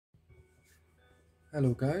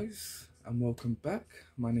Hello guys and welcome back.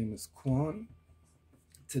 My name is Kwan.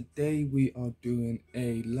 Today we are doing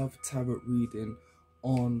a love tarot reading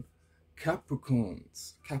on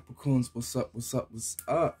Capricorns. Capricorns, what's up, what's up, what's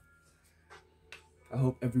up? I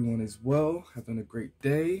hope everyone is well, having a great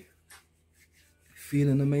day,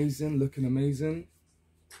 feeling amazing, looking amazing.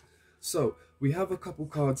 So we have a couple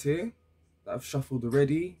cards here that I've shuffled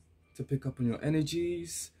already to pick up on your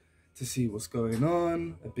energies, to see what's going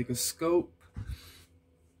on, a bigger scope.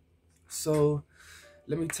 So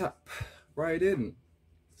let me tap right in.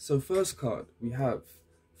 So first card, we have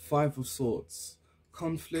Five of Swords,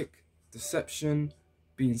 conflict, deception,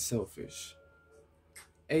 being selfish.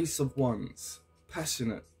 Ace of Wands,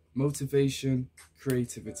 passionate, motivation,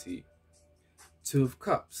 creativity. Two of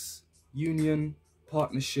Cups, union,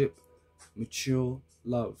 partnership, mature,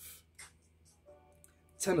 love.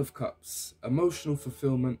 Ten of Cups, emotional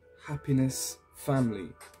fulfillment, happiness, family.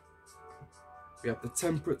 We have the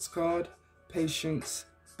Temperance card, patience,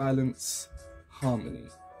 balance, harmony.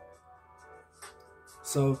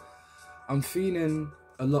 So I'm feeling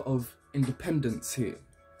a lot of independence here,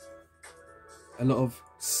 a lot of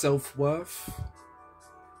self-worth,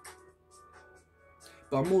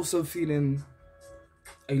 but I'm also feeling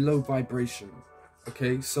a low vibration,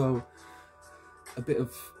 okay? So a bit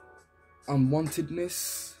of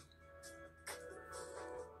unwantedness,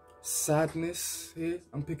 sadness here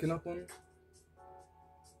I'm picking up on.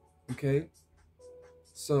 Okay,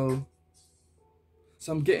 so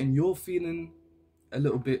I'm getting you're feeling a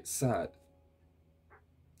little bit sad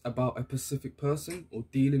about a specific person or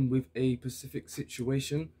dealing with a specific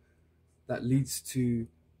situation that leads to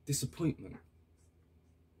disappointment.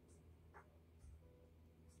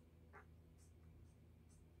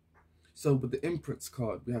 So with the Empress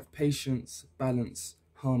card, we have patience, balance,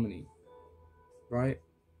 harmony, right?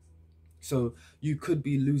 So you could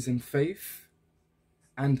be losing faith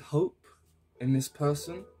and hope in this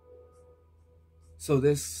person. So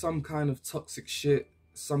there's some kind of toxic shit,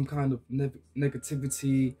 some kind of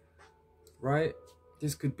negativity, right?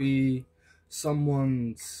 This could be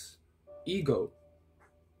someone's ego,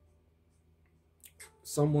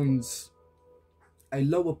 someone's a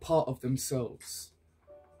lower part of themselves.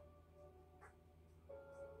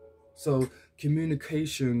 So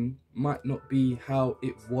communication might not be how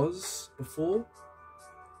it was before.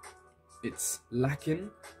 It's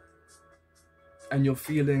lacking, and you're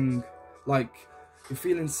feeling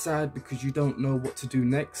sad because you don't know what to do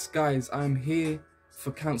next. Guys, I'm here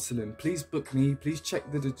for counseling. Please book me. Please check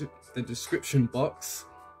the description box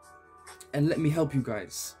and let me help you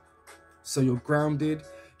guys. So you're grounded,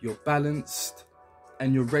 you're balanced,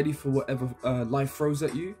 and you're ready for whatever life throws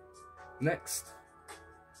at you next.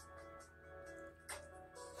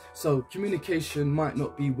 So communication might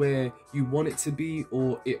not be where you want it to be,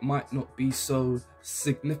 or it might not be so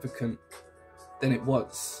significant than it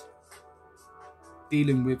was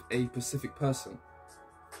dealing with a specific person.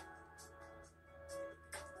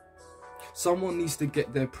 Someone needs to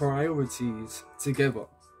get their priorities together.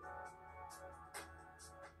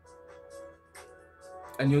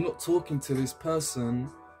 And you're not talking to this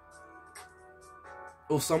person,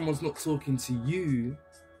 or someone's not talking to you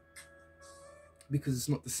because it's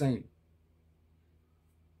not the same.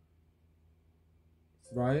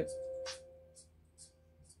 Right?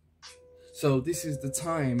 So this is the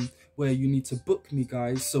time where you need to book me,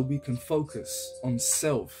 guys, so we can focus on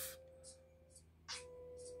self.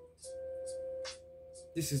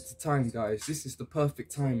 This is the time, guys. This is the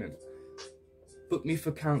perfect timing. Book me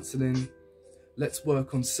for counseling. Let's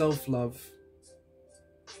work on self-love.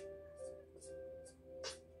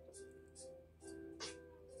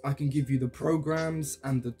 I can give you the programs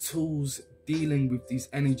and the tools dealing with these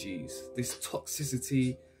energies, this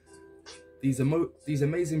toxicity, these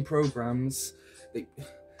amazing programs.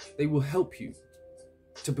 They will help you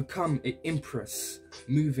to become an Empress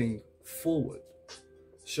moving forward.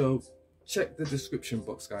 So check the description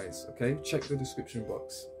box, guys, okay? Check the description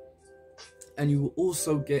box. And you will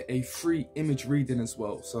also get a free image reading as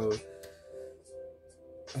well. So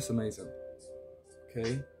that's amazing,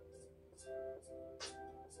 okay?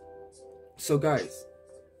 So guys,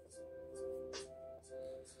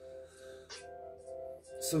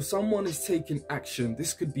 so someone is taking action.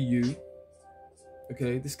 This could be you,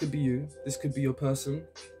 okay? This could be you. This could be your person.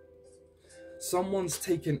 Someone's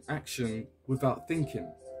taking action without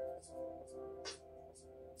thinking,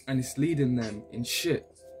 and it's leading them in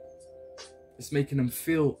shit. It's making them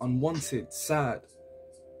feel unwanted, sad.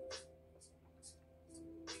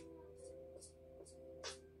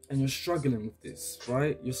 And you're struggling with this,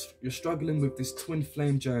 right? You're struggling with this twin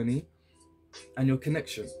flame journey and your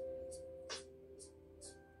connection.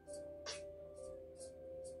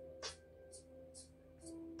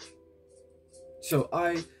 So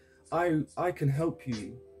I can help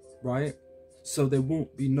you, right? So there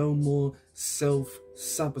won't be no more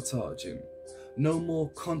self-sabotaging, no more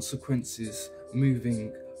consequences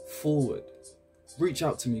moving forward. Reach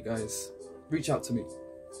out to me, guys. Reach out to me.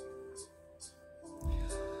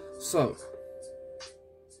 So,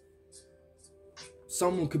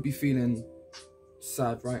 someone could be feeling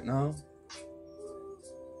sad right now.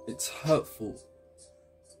 It's hurtful.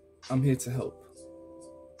 I'm here to help.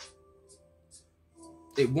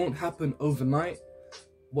 It won't happen overnight.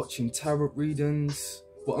 Watching tarot readings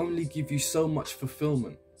will only give you so much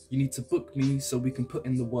fulfillment. You need to book me so we can put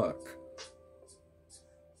in the work.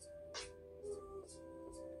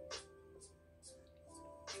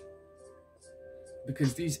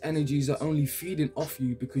 Because these energies are only feeding off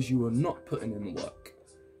you because you are not putting in the work.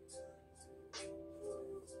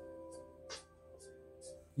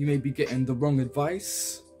 You may be getting the wrong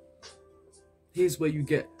advice. Here's where you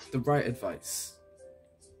get the right advice.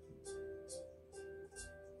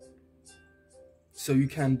 So you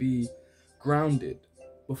can be grounded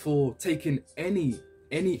before taking any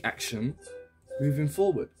action moving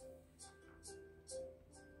forward.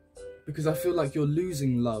 Because I feel like you're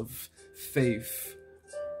losing love, faith,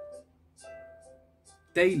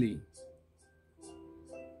 daily.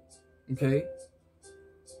 Okay?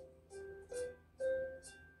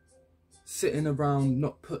 Sitting around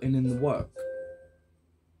not putting in the work.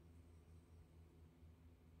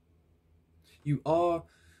 You are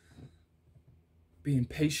being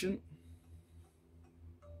patient.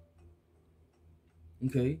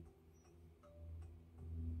 Okay?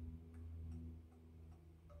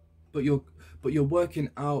 But you're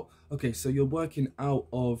working out, okay, so you're working out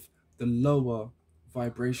of the lower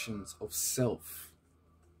vibrations of self.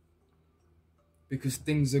 Because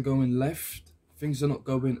things are going left, things are not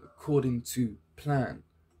going according to plan,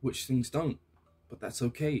 which things don't, but that's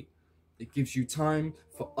okay. It gives you time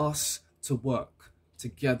for us to work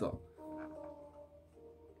together.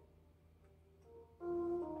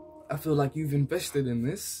 I feel like you've invested in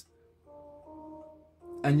this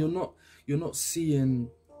and you're not seeing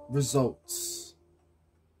results.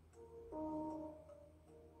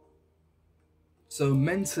 So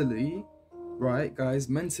mentally, right, guys,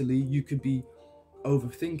 mentally you could be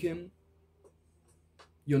overthinking.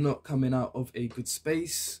 You're not coming out of a good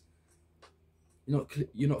space. You're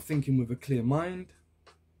not thinking with a clear mind.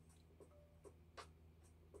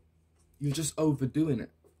 You're just overdoing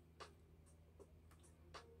it.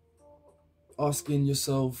 Asking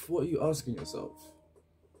yourself, what are you asking yourself?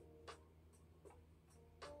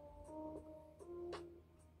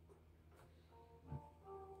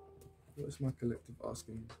 What is my collective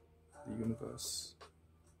asking the universe?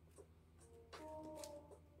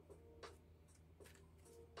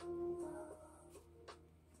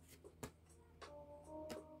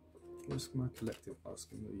 What's my collective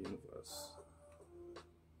asking the universe?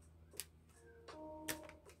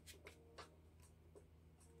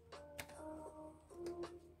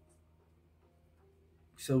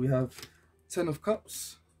 So we have 10 of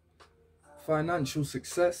Cups, financial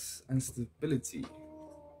success and stability.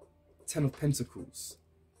 10 of Pentacles.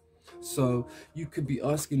 So you could be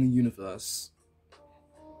asking the universe,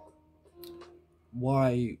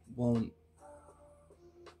 why won't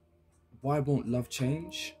love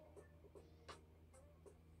change?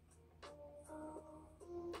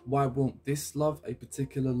 Why won't this love, a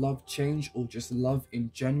particular love, change, or just love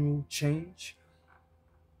in general change?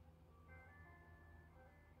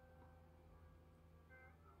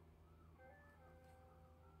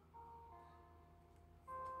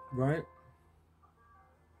 Right?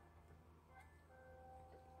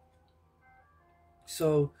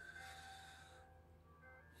 So,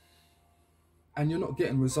 and you're not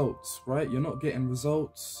getting results, right? You're not getting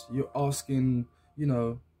results. You're asking, you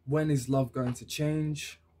know, when is love going to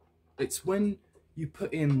change? It's when you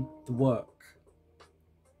put in the work.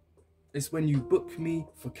 It's when you book me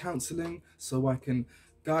for counseling so I can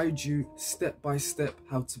guide you step by step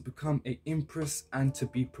how to become an empress and to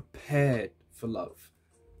be prepared for love.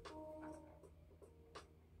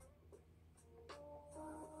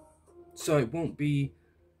 So it won't be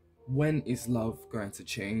when is love going to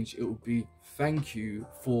change, it will be thank you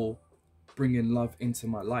for bringing love into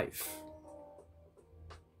my life.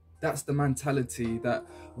 That's the mentality that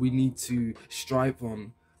we need to strive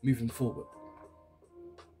on moving forward.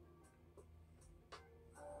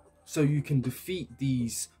 So you can defeat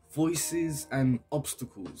these voices and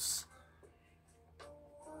obstacles.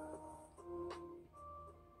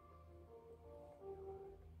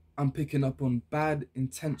 I'm picking up on bad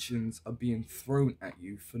intentions are being thrown at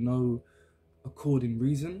you for no according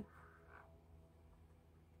reason.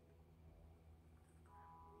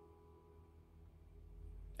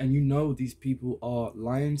 know these people are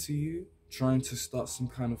lying to you, trying to start some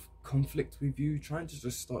kind of conflict with you, trying to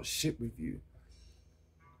just start shit with you.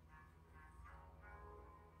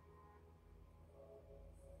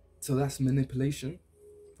 So that's manipulation,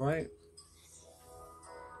 right?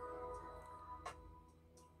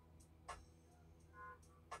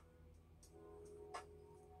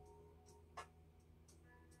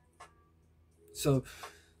 So,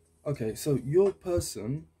 okay, so your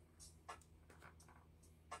person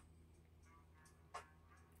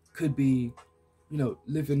could be, you know,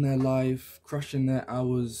 living their life, crushing their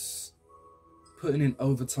hours, putting in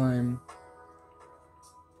overtime,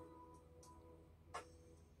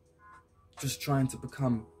 just trying to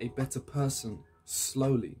become a better person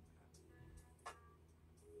slowly.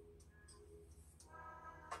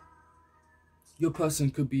 Your person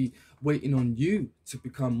could be waiting on you to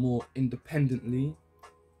become more independently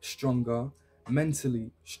stronger,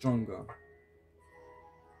 mentally stronger.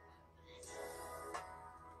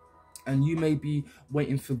 And you may be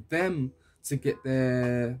waiting for them to get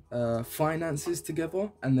their finances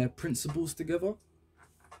together and their principles together,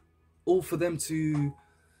 all for them to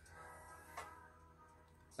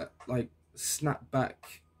like snap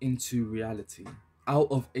back into reality out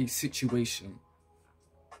of a situation.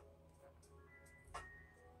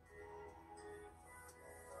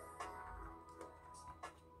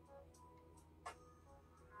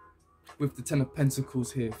 With the Ten of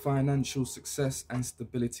Pentacles here, financial success and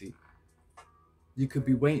stability. You could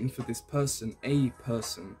be waiting for this person, a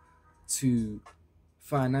person, to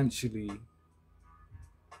financially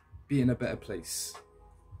be in a better place.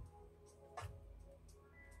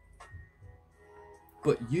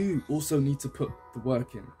 But you also need to put the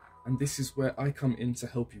work in. And this is where I come in to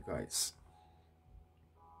help you guys.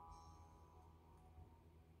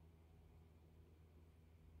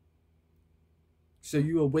 So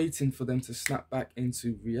you are waiting for them to snap back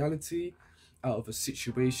into reality out of a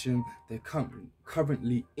situation they're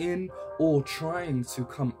currently in or trying to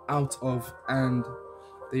come out of, and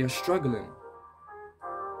they are struggling.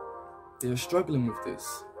 They are struggling with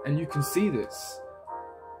this. And you can see this.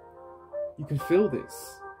 You can feel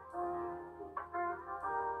this.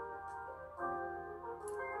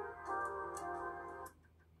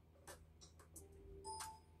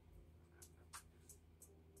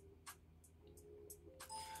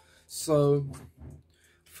 So,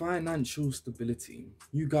 financial stability.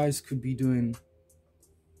 You guys could be doing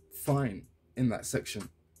fine in that section.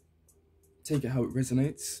 Take it how it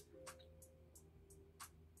resonates.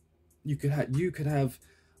 You could have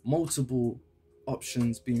multiple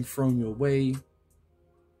options being thrown your way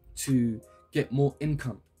to get more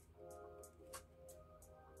income.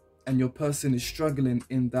 And your person is struggling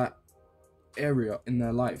in that area in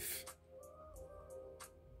their life.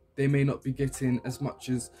 They may not be getting as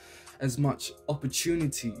much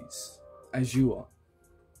opportunities as you are.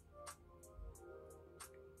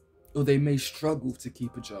 Or they may struggle to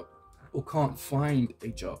keep a job or can't find a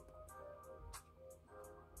job.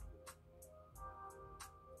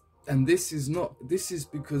 And this is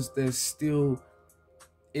because they're still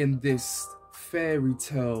in this fairy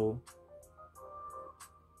tale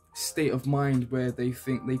state of mind where they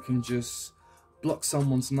think they can just block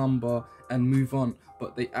someone's number and move on,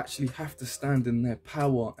 but they actually have to stand in their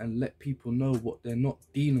power and let people know what they're not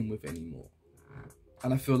dealing with anymore.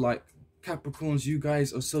 And I feel like Capricorns, you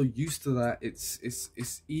guys are so used to that,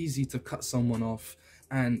 it's easy to cut someone off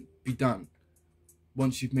and be done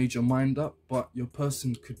once you've made your mind up. But your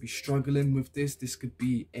person could be struggling with this. This could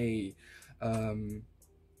be a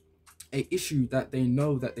issue that they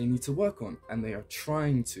know that they need to work on, and they are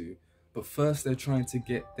trying to. But first, they're trying to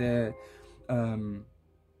get their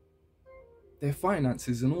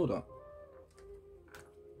finances in order.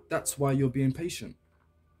 That's why you're being patient.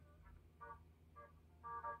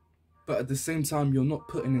 But at the same time, you're not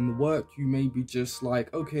putting in the work. You may be just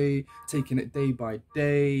like, okay, taking it day by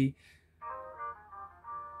day.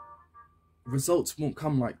 Results won't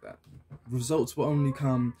come like that. Results will only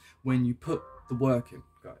come when you put the work in,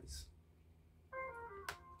 guys.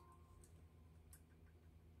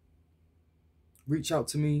 Reach out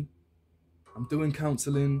to me. I'm doing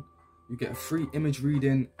counseling. You get a free image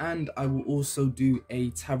reading, and I will also do a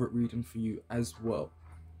tarot reading for you as well.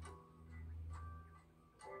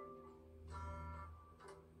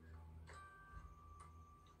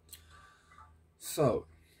 So,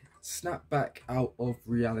 snap back out of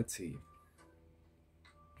reality.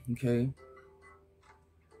 Okay?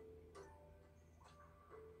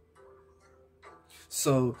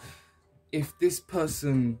 So, if this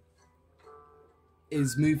person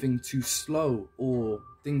is moving too slow or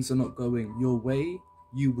things are not going your way,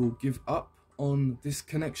 you will give up on this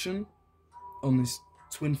connection, on this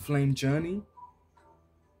twin flame journey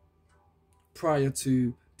prior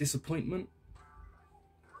to disappointment,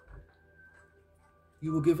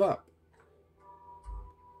 you will give up.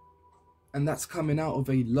 And that's coming out of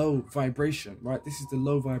a low vibration, right? This is the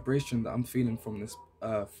low vibration that I'm feeling from this,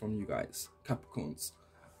 from you guys, Capricorns.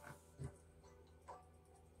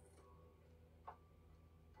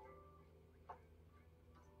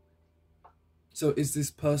 So is this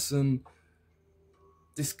person,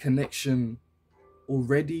 this connection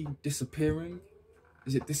already disappearing?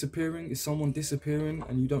 Is it disappearing? Is someone disappearing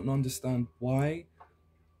and you don't understand why?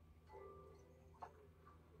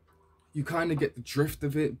 You kind of get the drift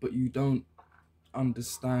of it, but you don't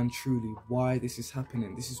understand truly why this is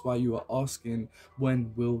happening. This is why you are asking,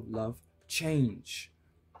 when will love change?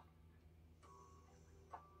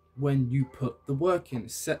 When you put the work in,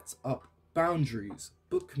 set up boundaries,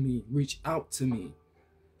 book me, reach out to me.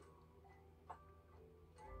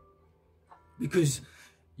 Because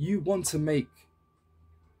you want to make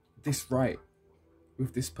this right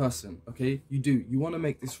with this person, okay? You do. You want to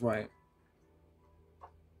make this right.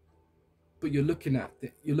 But you're looking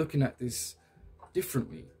at this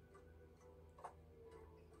differently.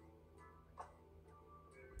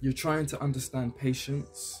 You're trying to understand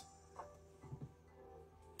patience.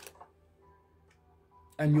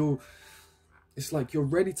 And it's like you're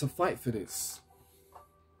ready to fight for this.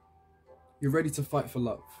 You're ready to fight for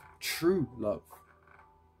love. True love.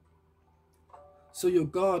 So your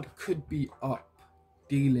guard could be up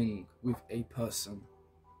dealing with a person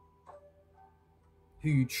who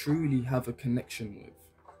you truly have a connection with,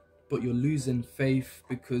 but you're losing faith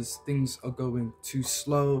because things are going too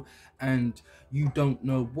slow and you don't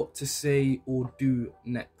know what to say or do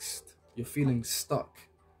next. You're feeling stuck.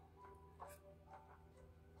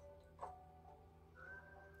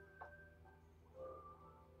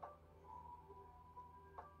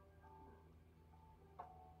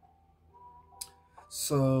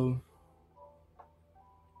 So,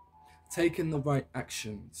 taking the right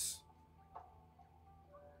actions.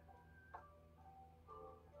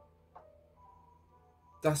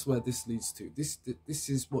 That's where this leads to. This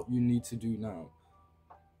is what you need to do now.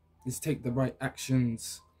 Is take the right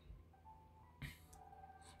actions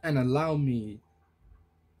and allow me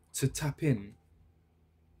to tap in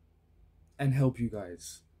and help you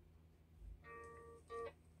guys.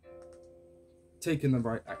 Taking the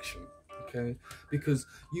right action, okay? Because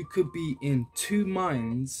you could be in two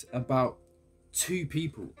minds about two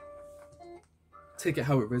people. Take it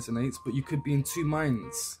how it resonates, but you could be in two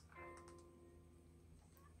minds.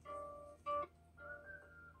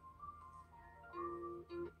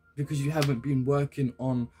 Because you haven't been working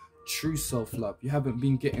on true self-love. You haven't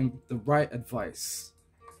been getting the right advice.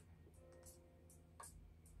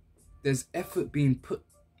 There's effort being put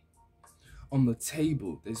on the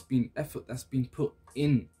table. There's been effort that's been put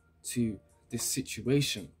into this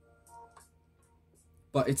situation.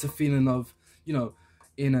 But it's a feeling of, you know,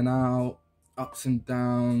 in and out, ups and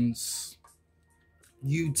downs,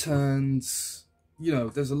 U-turns. You know,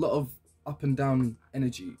 there's a lot of up and down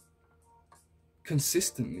energy.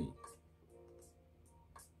 Consistently.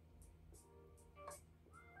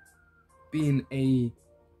 Being a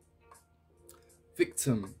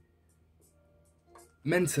victim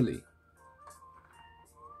mentally.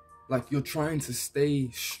 Like you're trying to stay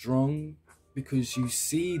strong because you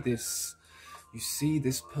see this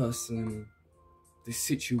person, this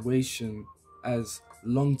situation as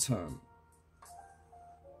long-term.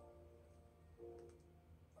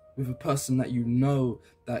 With a person that you know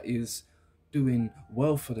that is doing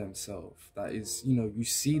well for themselves, that is, you know, you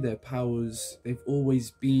see their powers, they've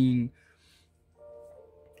always been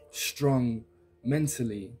strong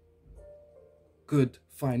mentally, good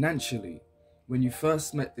financially. When you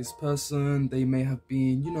first met this person, they may have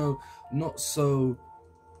been, you know, not so,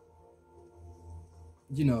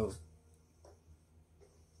 you know,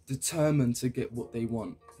 determined to get what they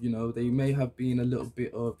want. You know, they may have been a little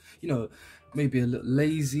bit of, you know, maybe a little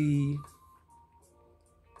lazy,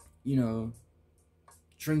 you know,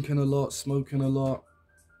 drinking a lot, smoking a lot.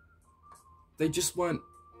 They just weren't,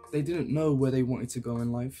 they didn't know where they wanted to go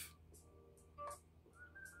in life.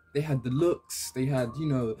 They had the looks, they had, you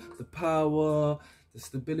know, the power, the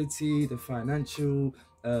stability, the financial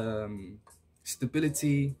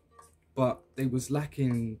stability, but they was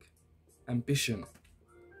lacking ambition.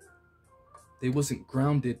 They wasn't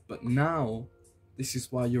grounded. But now, this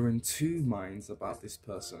is why you're in two minds about this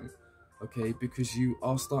person, okay? Because you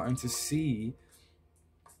are starting to see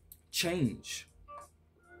change.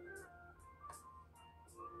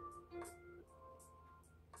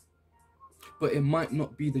 But it might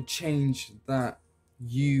not be the change that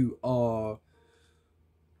you are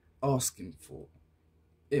asking for.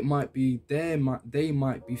 it might be they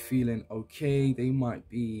might be feeling okay, they might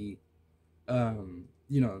be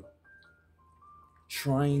you know,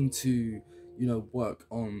 trying to, you know, work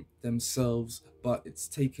on themselves, but it's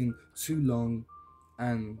taking too long,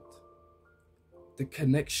 and the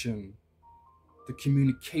connection, the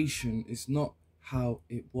communication is not how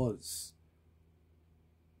it was.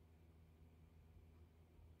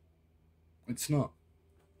 It's not.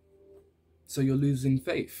 So you're losing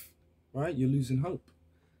faith, right? You're losing hope.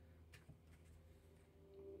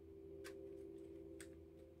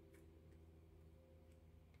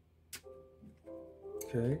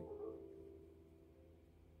 Okay.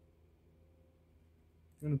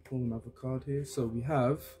 I'm going to pull another card here. So we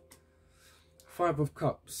have Five of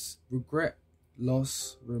Cups, regret,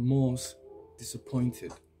 loss, remorse,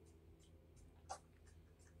 disappointed.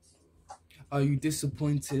 Are you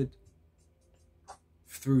disappointed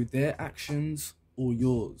through their actions or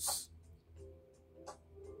yours?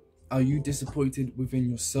 Are you disappointed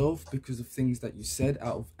within yourself because of things that you said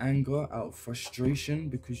out of anger, out of frustration,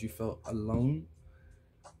 because you felt alone?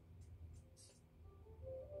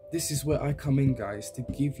 This is where I come in, guys, to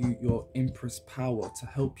give you your Empress power, to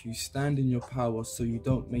help you stand in your power so you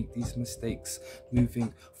don't make these mistakes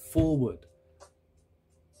moving forward.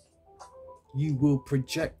 You will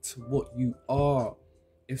project what you are.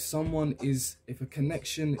 If a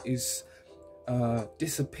connection is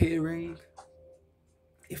disappearing,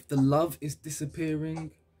 if the love is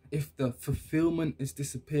disappearing, if the fulfillment is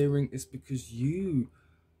disappearing, it's because you,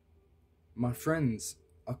 my friends,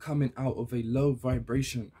 are coming out of a low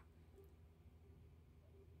vibration.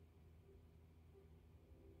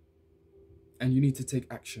 And you need to take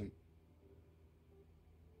action.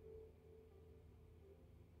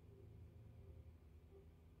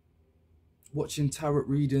 Watching tarot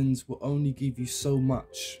readings will only give you so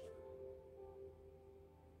much.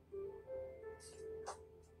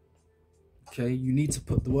 Okay, you need to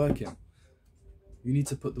put the work in. You need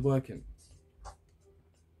to put the work in.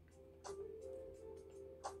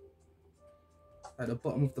 At the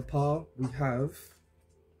bottom of the pile, we have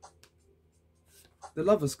the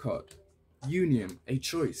Lover's card. Union, a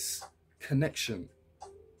choice, connection.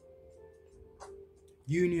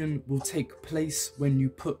 Union will take place when you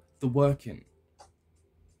put the work in.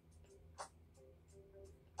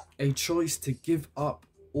 A choice to give up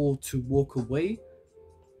or to walk away,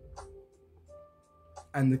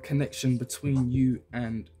 and the connection between you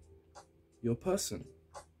and your person.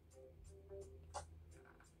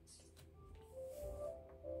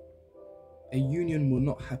 A union will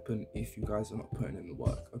not happen if you guys are not putting in the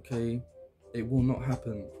work, okay? It will not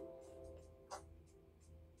happen.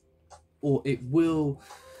 Or it will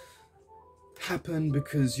happen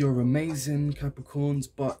because you're amazing, Capricorns,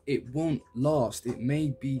 but it won't last. It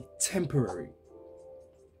may be temporary.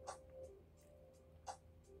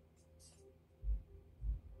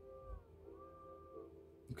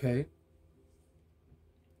 Okay?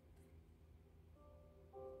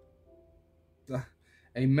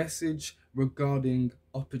 A message regarding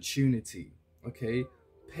opportunity. Okay?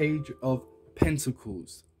 Page of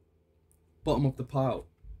Pentacles. Bottom of the pile.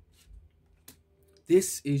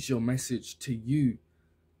 This is your message to you.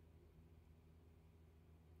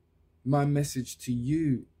 My message to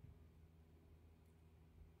you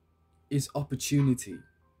is opportunity.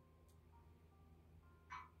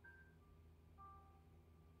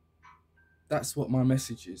 That's what my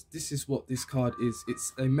message is. This is what this card is.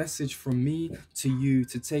 It's a message from me to you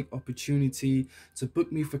to take opportunity, to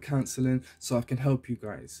book me for counseling so I can help you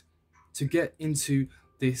guys to get into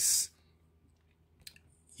this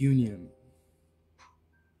union.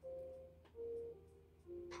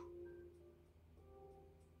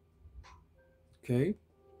 Okay?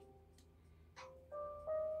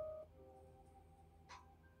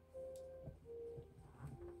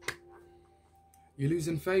 You're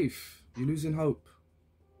losing faith. You're losing hope.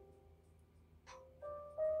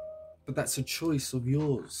 But that's a choice of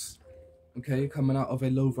yours. Okay? Coming out of a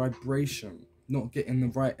low vibration. Not getting the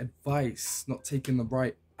right advice. Not taking the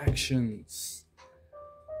right actions.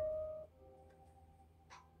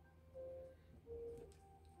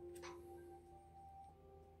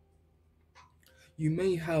 You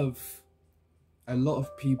may have a lot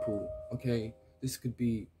of people, okay? This could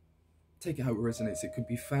be, take it how it resonates. It could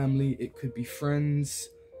be family, it could be friends,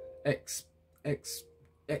 exes,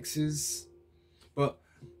 but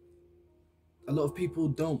a lot of people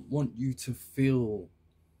don't want you to feel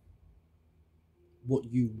what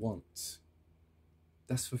you want.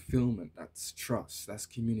 That's fulfillment, that's trust, that's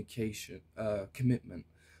communication, commitment,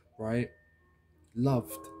 right?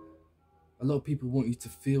 Loved. A lot of people want you to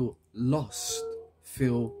feel lost,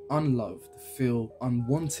 feel unloved, feel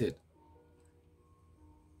unwanted.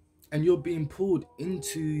 And you're being pulled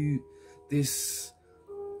into this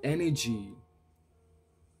energy.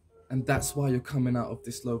 And that's why you're coming out of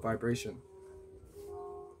this low vibration.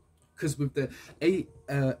 Because with the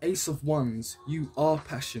Ace of Wands, you are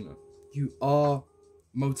passionate. You are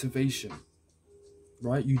motivation,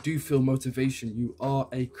 right? You do feel motivation. You are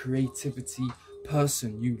a creativity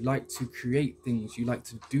person. You like to create things. You like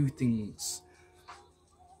to do things.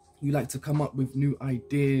 You like to come up with new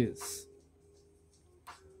ideas.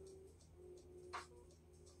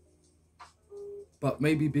 But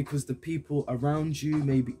maybe because the people around you,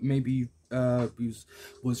 maybe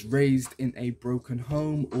was raised in a broken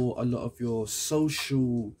home, or a lot of your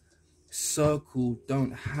social circle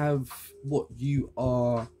don't have what you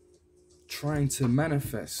are trying to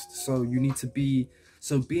manifest. So you need to be,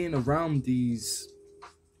 so being around these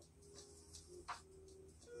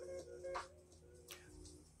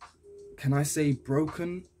can I say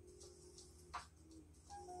broken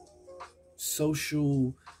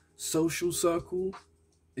social circle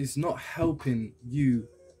is not helping you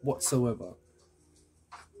whatsoever,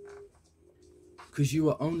 because you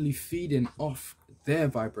are only feeding off their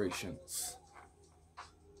vibrations.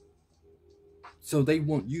 So they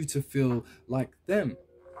want you to feel like them,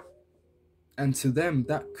 and to them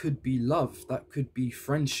that could be love, that could be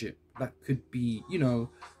friendship, that could be, you know,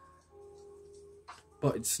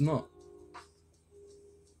 but it's not.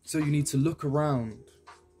 So you need to look around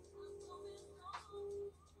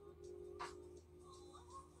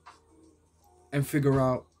and figure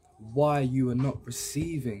out why you are not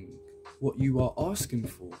receiving what you are asking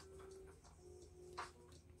for.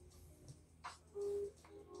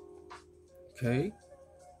 Okay?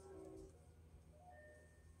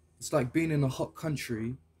 It's like being in a hot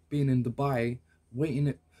country, being in Dubai,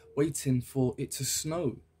 waiting for it to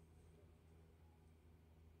snow.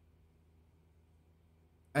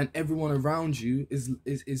 And everyone around you is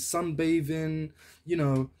sunbathing, you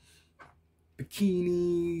know,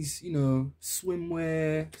 bikinis, you know,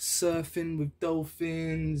 swimwear, surfing with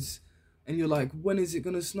dolphins, and you're like, when is it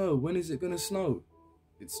gonna snow? When is it gonna snow?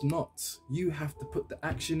 It's not. You have to put the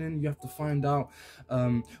action in. You have to find out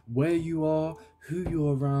where you are, who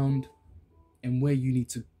you're around, and where you need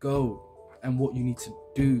to go, and what you need to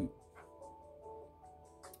do.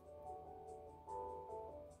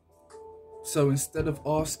 So instead of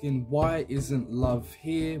asking, why isn't love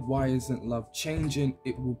here? Why isn't love changing?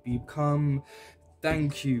 It will become,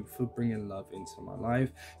 thank you for bringing love into my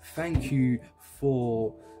life. Thank you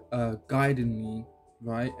for guiding me,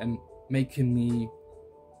 right? And making me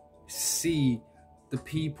see the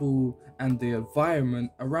people and the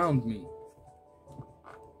environment around me.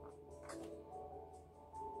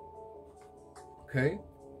 Okay?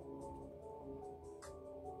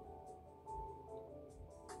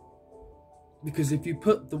 Because if you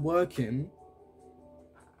put the work in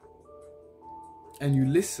and you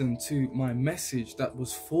listen to my message that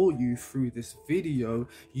was for you through this video,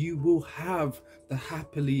 you will have the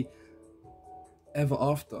happily ever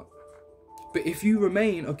after. But if you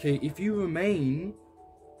remain, okay, if you remain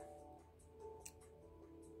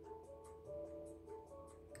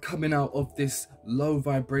coming out of this low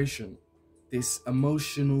vibration, this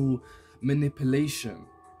emotional manipulation,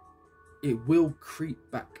 it will creep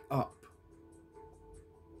back up.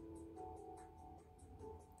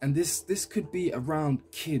 And this could be around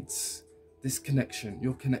kids, this connection,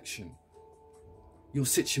 your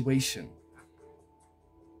situation.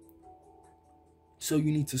 So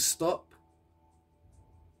you need to stop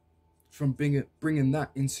from bringing that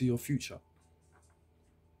into your future.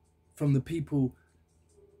 From the people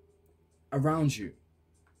around you,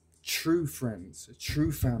 true friends, a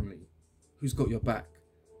true family who's got your back.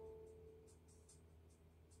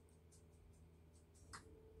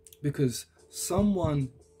 Because something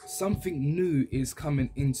new is coming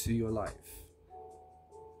into your life.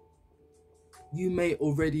 You may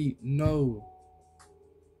already know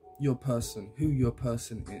your person, who your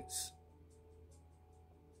person is.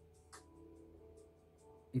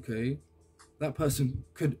 Okay? That person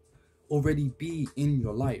could already be in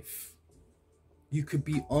your life. You could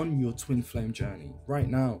be on your twin flame journey right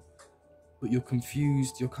now, but you're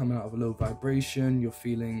confused, you're coming out of a low vibration, you're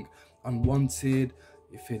feeling unwanted,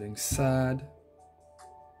 you're feeling sad,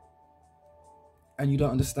 and you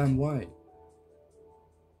don't understand why.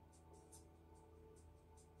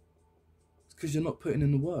 It's because you're not putting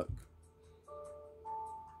in the work.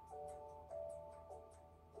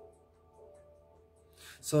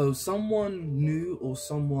 So someone new or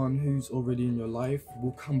someone who's already in your life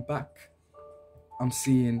will come back, I'm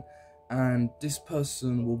seeing, and this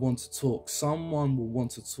person will want to talk. Someone will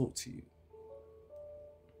want to talk to you.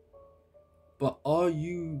 But are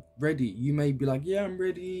you ready? You may be like, yeah, I'm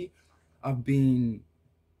ready. I've been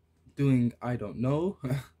doing, I don't know.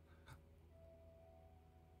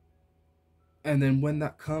 And then when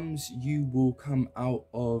that comes, you will come out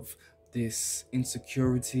of this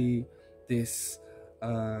insecurity, this,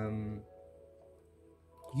 you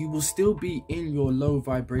will still be in your low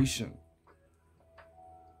vibration.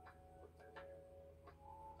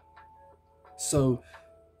 So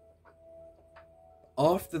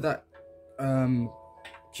after that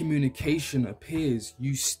communication appears,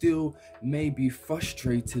 you still may be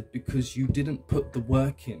frustrated because you didn't put the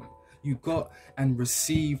work in. You got and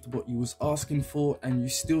received what you was asking for, and you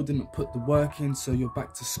still didn't put the work in, so you're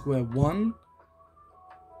back to square one.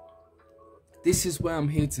 This is where I'm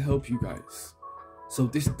here to help you guys, so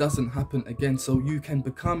this doesn't happen again, so you can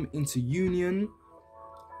become into union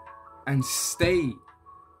and stay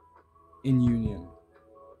in union.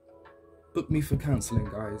 Book me for counseling,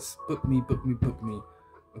 guys. Book me,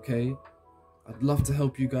 okay? I'd love to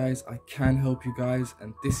help you guys. I can help you guys,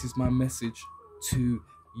 and this is my message to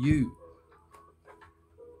you.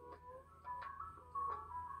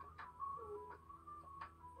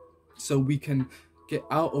 So we can get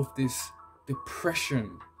out of this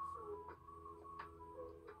depression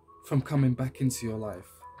from coming back into your life,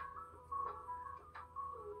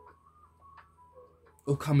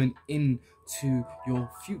 or coming into your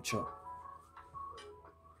future.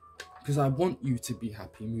 Because I want you to be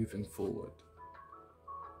happy moving forward.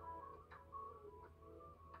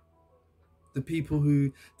 The people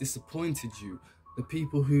who disappointed you, the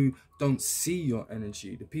people who don't see your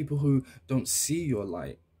energy, the people who don't see your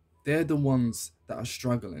light, they're the ones that are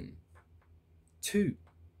struggling too.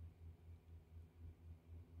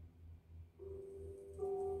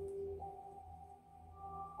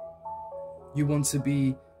 You want to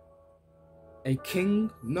be a king?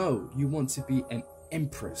 No, you want to be an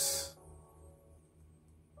empress.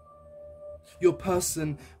 Your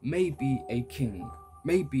person may be a king,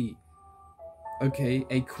 maybe, okay,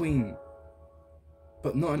 a queen,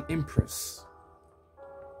 but not an empress.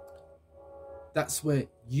 That's where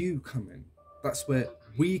you come in. That's where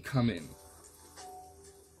we come in.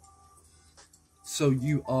 So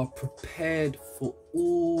you are prepared for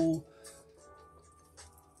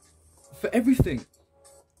everything.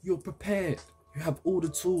 You're prepared. You have all the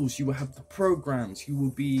tools. You will have the programs. You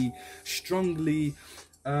will be strongly,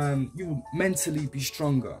 you will mentally be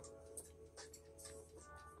stronger.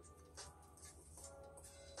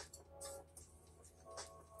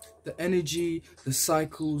 The energy, the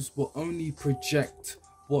cycles will only project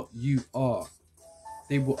what you are.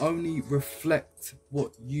 They will only reflect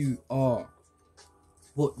what you are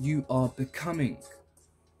becoming.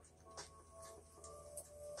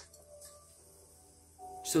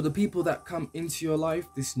 So the people that come into your life,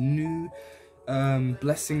 this new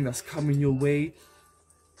blessing that's coming your way,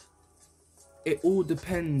 it all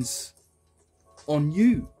depends on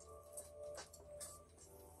you.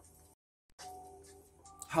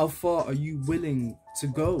 How far are you willing to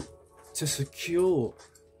go to secure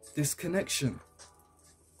this connection?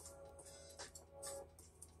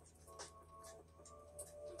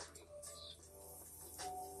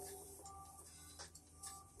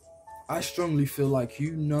 I strongly feel like,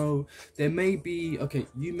 you know, there may be, okay,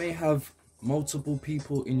 you may have multiple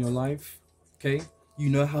people in your life, okay? You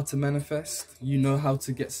know how to manifest, you know how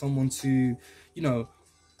to get someone to, you know,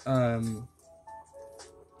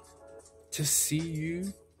 to see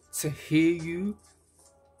you, to hear you.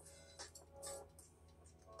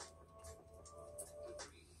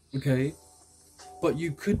 Okay? But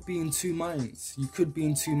you could be in two minds. You could be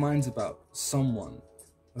in two minds about someone.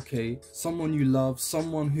 Okay? Someone you love,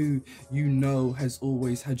 someone who you know has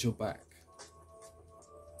always had your back.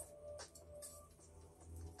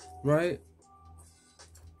 Right?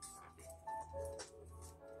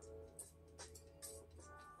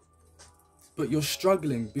 But you're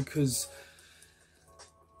struggling because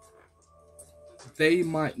they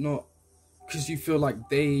might not, because you feel like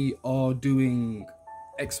they are doing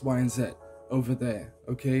X, Y, and Z over there,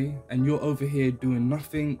 okay? And you're over here doing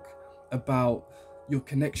nothing about your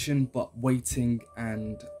connection but waiting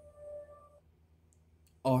and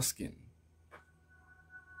asking.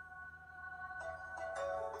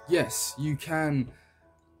 Yes, you can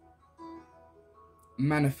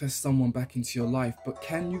manifest someone back into your life, but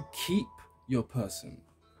can you keep your person?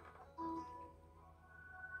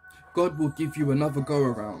 God will give you another go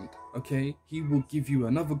around, okay? He will give you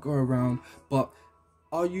another go around, but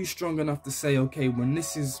are you strong enough to say, okay, when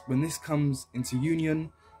this comes into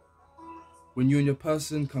union, when you and your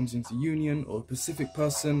person comes into union, or a specific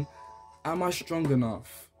person, am I strong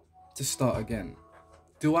enough to start again?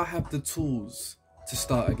 Do I have the tools to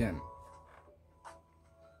start again?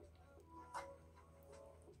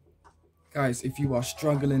 Guys, if you are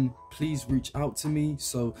struggling, please reach out to me.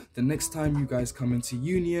 So the next time you guys come into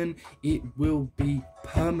union, it will be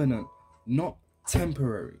permanent, not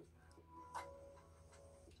temporary.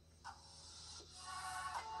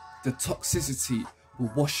 The toxicity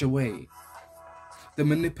will wash away. The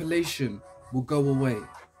manipulation will go away.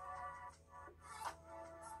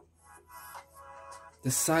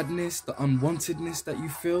 The sadness, the unwantedness that you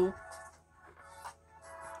feel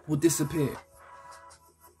will disappear.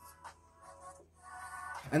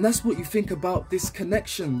 And that's what you think about this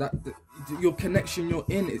connection, that your connection you're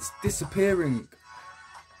in, it's disappearing.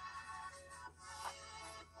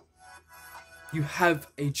 You have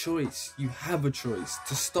a choice. You have a choice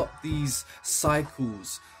to stop these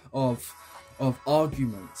cycles of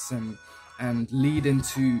arguments and lead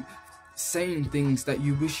into saying things that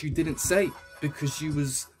you wish you didn't say because you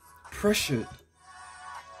was pressured,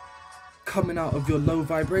 coming out of your low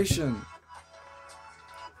vibration,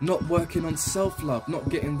 not working on self-love, not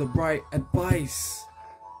getting the right advice.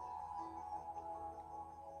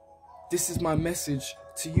 This is my message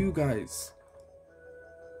to you guys.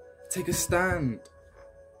 Take a stand.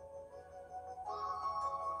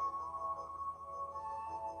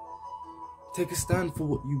 Take a stand for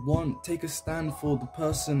what you want. Take a stand for the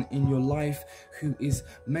person in your life who is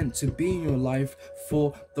meant to be in your life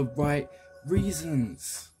for the right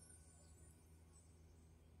reasons.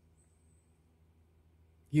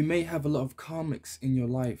 You may have a lot of karmics in your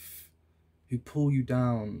life who pull you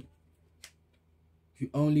down, who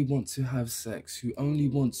only want to have sex, who only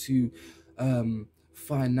want to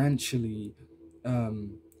financially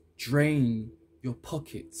drain your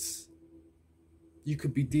pockets. You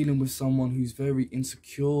could be dealing with someone who's very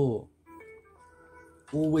insecure,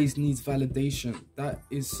 always needs validation. That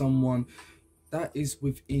is someone that is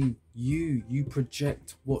within you. You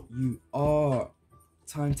project what you are.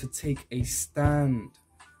 Time to take a stand.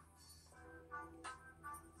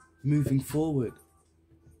 Moving forward.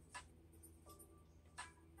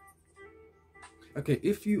 Okay,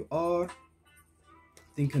 if you are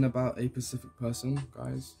thinking about a specific person,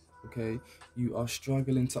 guys, okay, you are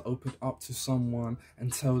struggling to open up to someone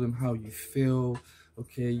and tell them how you feel,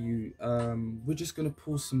 okay, we're just gonna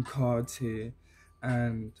pull some cards here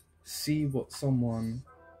and see what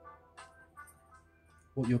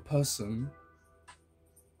your person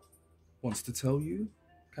wants to tell you,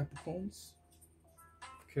 Capricorns.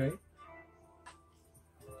 Okay.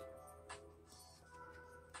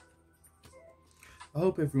 I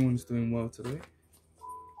hope everyone's doing well today.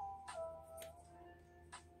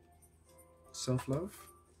 Self-love?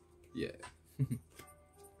 Yeah.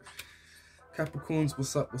 Capricorns,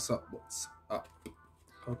 what's up, what's up, what's up?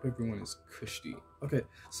 Hope everyone is cushy. Okay,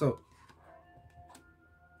 so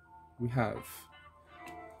we have,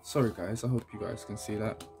 sorry guys, I hope you guys can see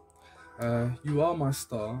that. You are my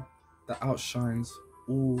star that outshines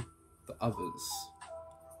all the others.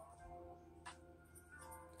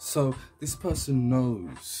 So this person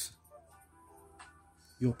knows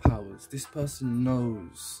your powers. This person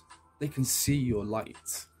knows. They can see your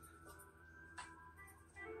light.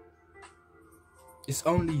 It's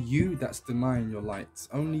only you that's denying your light.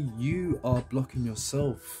 Only you are blocking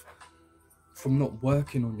yourself from not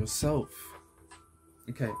working on yourself.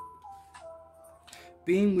 Okay.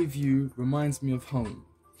 Being with you reminds me of home.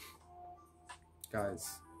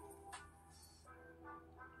 Guys.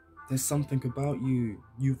 There's something about you.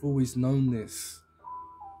 You've always known this.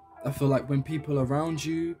 I feel like when people around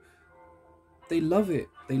you, they love it.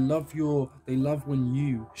 They love when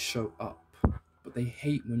you show up, but they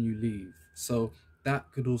hate when you leave. So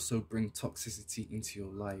that could also bring toxicity into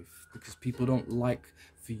your life because people don't like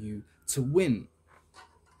for you to win.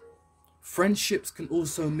 Friendships can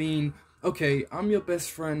also mean, okay, I'm your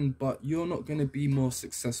best friend, but you're not going to be more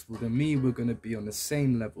successful than me. We're going to be on the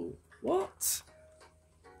same level. What?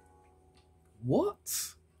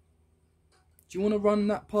 What? Do you want to run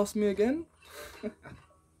that past me again?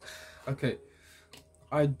 Okay.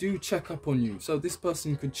 I do check up on you. So this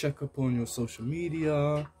person could check up on your social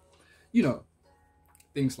media, you know,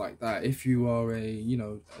 things like that. If you are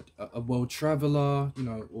a world traveler,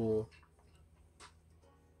 or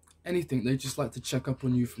anything, they just like to check up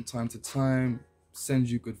on you from time to time, send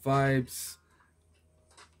you good vibes.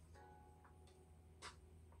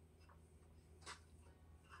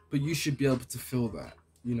 But you should be able to feel that,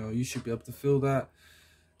 you should be able to feel that,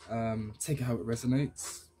 take it how it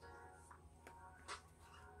resonates.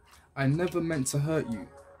 I never meant to hurt you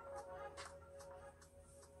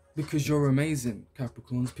because you're amazing,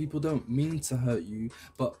 Capricorns. People don't mean to hurt you,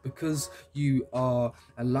 but because you are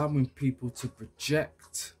allowing people to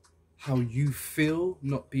project how you feel,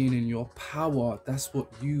 not being in your power, that's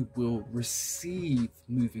what you will receive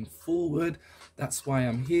moving forward. That's why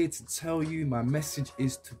I'm here to tell you, my message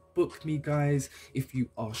is to book me, guys, if you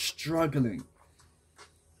are struggling.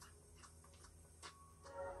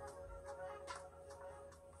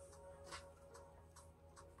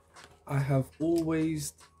 I have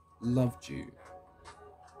always loved you.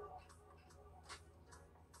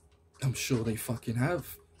 I'm sure they fucking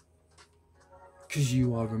have. Because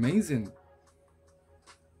you are amazing.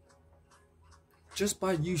 Just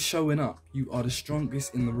by you showing up, you are the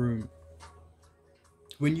strongest in the room.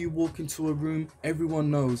 When you walk into a room,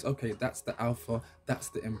 everyone knows, okay, that's the alpha, that's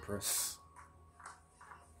the empress.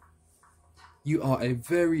 You are a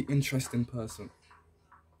very interesting person.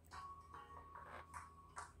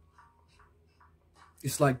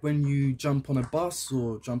 It's like when you jump on a bus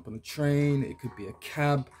or jump on a train, it could be a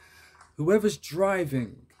cab. Whoever's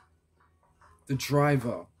driving, the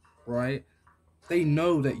driver, right? They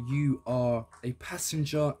know that you are a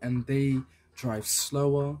passenger and they drive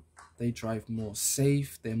slower, they drive more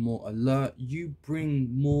safe, they're more alert. You bring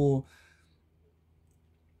more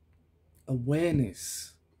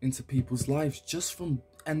awareness into people's lives just from,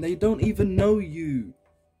 and they don't even know you.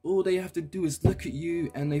 All they have to do is look at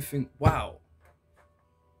you and they think, wow,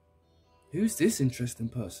 who's this interesting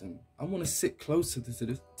person? I want to sit closer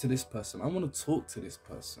to this person. I want to talk to this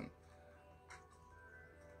person.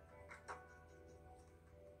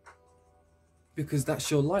 Because that's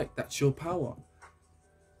your light, that's your power.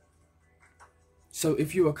 So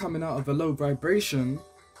if you are coming out of a low vibration,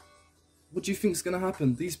 what do you think is going to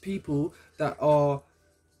happen? These people that are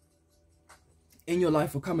in your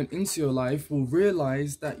life or coming into your life will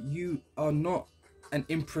realize that you are not an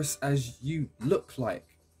empress as you look like.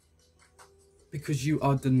 Because you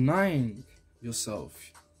are denying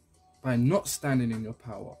yourself by not standing in your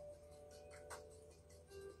power.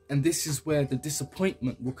 And this is where the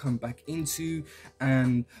disappointment will come back into,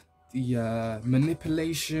 and the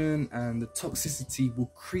manipulation and the toxicity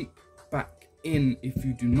will creep back in if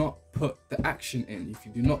you do not put the action in, if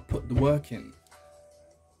you do not put the work in.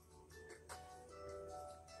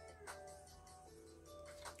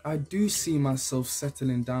 I do see myself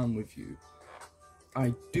settling down with you.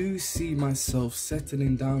 I do see myself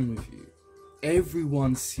settling down with you.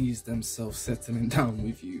 Everyone sees themselves settling down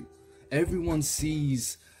with you. Everyone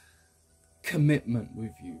sees commitment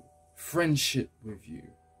with you, friendship with you.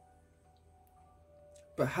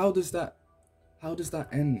 But how does that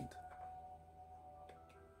end?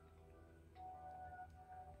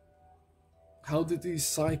 How do these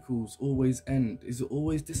cycles always end? Is it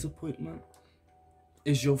always disappointment?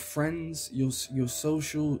 Is your friends, your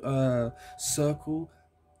social circle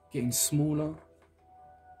getting smaller?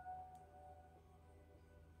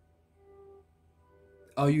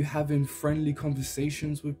 Are you having friendly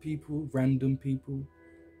conversations with people, random people,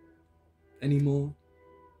 anymore?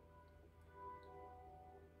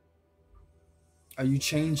 Are you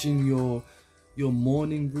changing your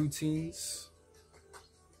morning routines?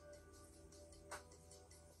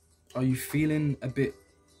 Are you feeling a bit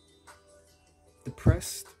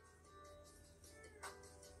depressed?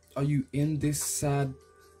 Are you in this sad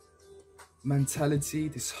mentality,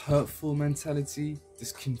 this hurtful mentality,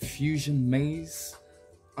 this confusion maze?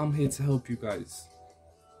 I'm here to help you guys.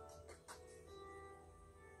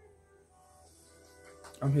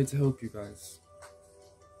 I'm here to help you guys.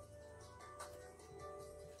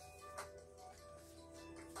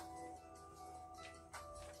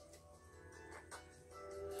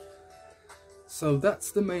 So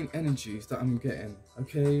that's the main energies that I'm getting,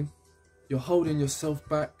 okay? You're holding yourself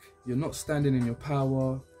back, you're not standing in your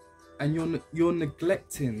power, and you're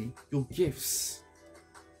neglecting your gifts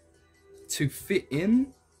to fit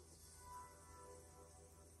in.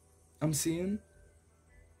 I'm seeing.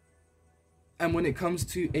 And when it comes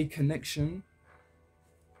to a connection,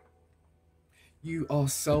 you are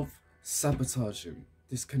self-sabotaging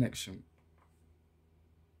this connection.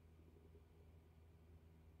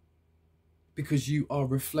 Because you are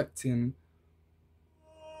reflecting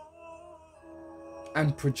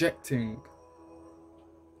and projecting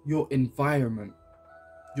your environment,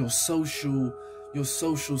 your social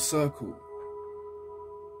circle.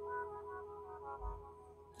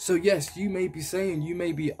 So yes, you may be saying, you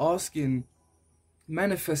may be asking,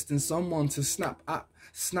 manifesting someone to snap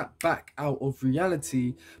back out of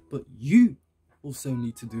reality, but you also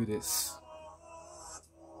need to do this.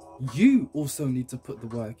 You also need to put the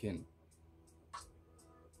work in.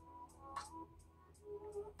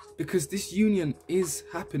 Because this union is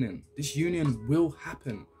happening. This union will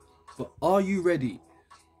happen. But are you ready?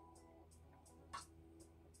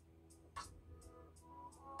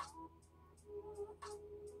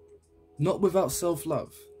 Not without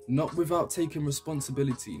self-love, not without taking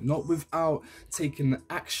responsibility, not without taking the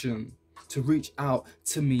action to reach out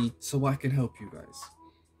to me so I can help you guys.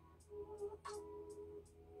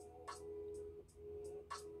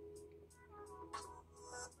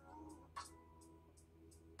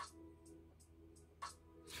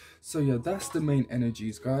 So yeah, that's the main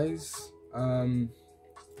energies, guys.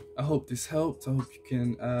 I hope this helped. I hope you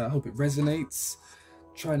can. I hope it resonates.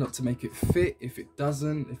 Try not to make it fit if it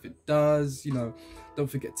doesn't. If it does, you know, don't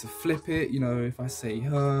forget to flip it. You know, if I say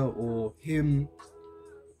her or him,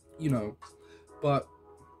 you know. But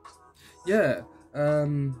yeah,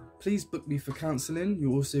 please book me for counseling.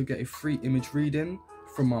 You also get a free image reading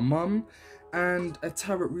from my mum and a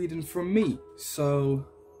tarot reading from me. So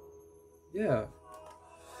yeah.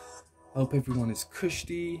 I hope everyone is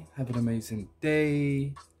cushy. Have an amazing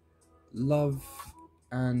day. Love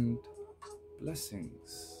and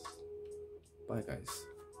blessings. Bye, guys.